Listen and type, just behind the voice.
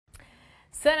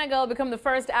Senegal become the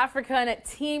first African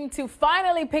team to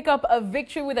finally pick up a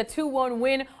victory with a 2-1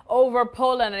 win over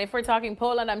Poland. And if we're talking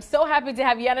Poland, I'm so happy to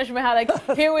have Janusz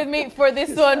Michallik here with me for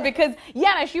this one, because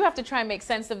Janusz, you have to try and make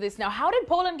sense of this now. How did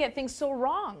Poland get things so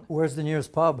wrong? Where's the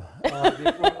nearest pub?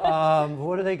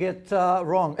 What did they get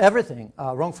wrong? Everything.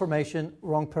 Wrong formation,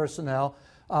 wrong personnel.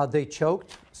 They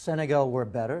choked. Senegal were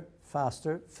better,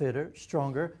 faster, fitter,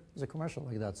 stronger. There's a commercial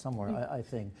like that somewhere, I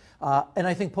think. And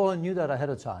I think Poland knew that ahead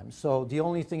of time. So the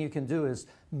only thing you can do is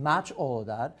match all of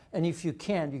that. And if you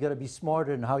can't, you got to be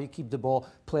smarter in how you keep the ball,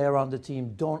 play around the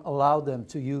team. Don't allow them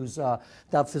to use that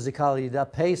physicality,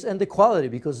 that pace, and the quality,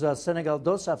 because Senegal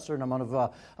does have a certain amount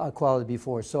of quality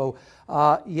before. So,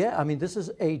 yeah, I mean, this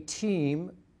is a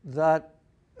team that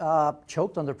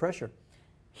choked under pressure.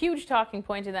 Huge talking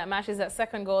point in that match is that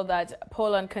second goal that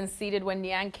Poland conceded when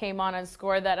Niang came on and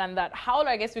scored that, and that howler,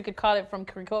 I guess we could call it, from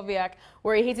Krychowiak,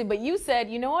 where he hit it. But you said,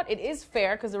 you know what, it is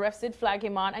fair because the refs did flag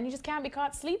him on, and you just can't be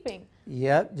caught sleeping.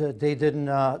 Yeah, they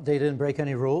didn't break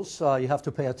any rules. You have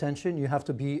to pay attention. You have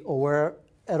to be aware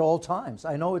at all times.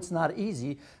 I know it's not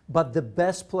easy, but the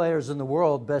best players in the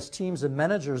world, best teams and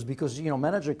managers, because, you know,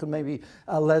 manager could maybe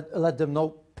let them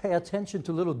know, pay attention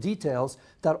to little details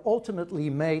that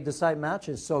ultimately may decide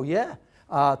matches. So yeah,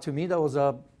 to me, that was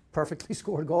a perfectly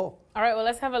scored goal. All right, well,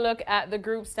 let's have a look at the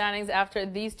group standings after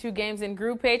these two games in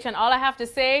Group H. And all I have to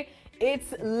say,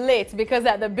 it's lit, because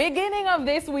at the beginning of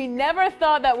this, we never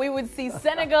thought that we would see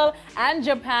Senegal and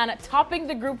Japan topping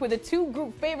the group with the two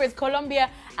group favorites,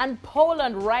 Colombia and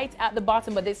Poland, right at the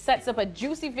bottom. But this sets up a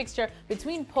juicy fixture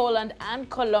between Poland and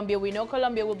Colombia. We know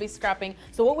Colombia will be scrapping.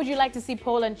 So what would you like to see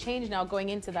Poland change now going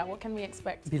into that? What can we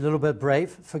expect? Be a little bit brave.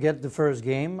 Forget the first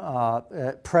game.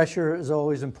 Pressure is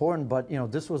always important, but, you know,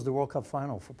 this was the World Cup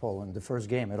final for Poland, the first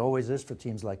game. It always is for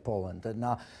teams like Poland. And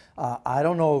I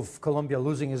don't know if Colombia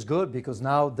losing is good, because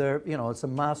now they're, you know, it's a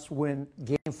must-win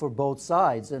game for both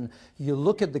sides. And you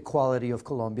look at the quality of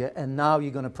Colombia, and now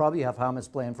you're going to probably have James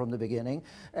playing from the beginning,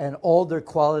 and all their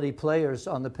quality players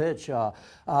on the pitch.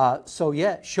 So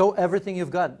yeah, show everything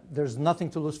you've got. There's nothing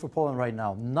to lose for Poland right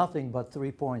now. Nothing but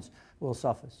 3 points will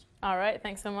suffice. All right,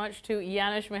 thanks so much to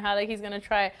Janusz Michallik. He's going to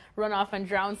try run off and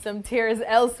drown some tears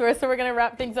elsewhere. So we're going to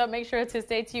wrap things up. Make sure to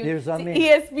stay tuned to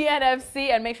ESPN FC,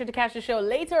 and make sure to catch the show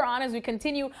later on as we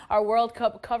continue our World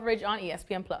Cup coverage on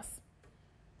ESPN+.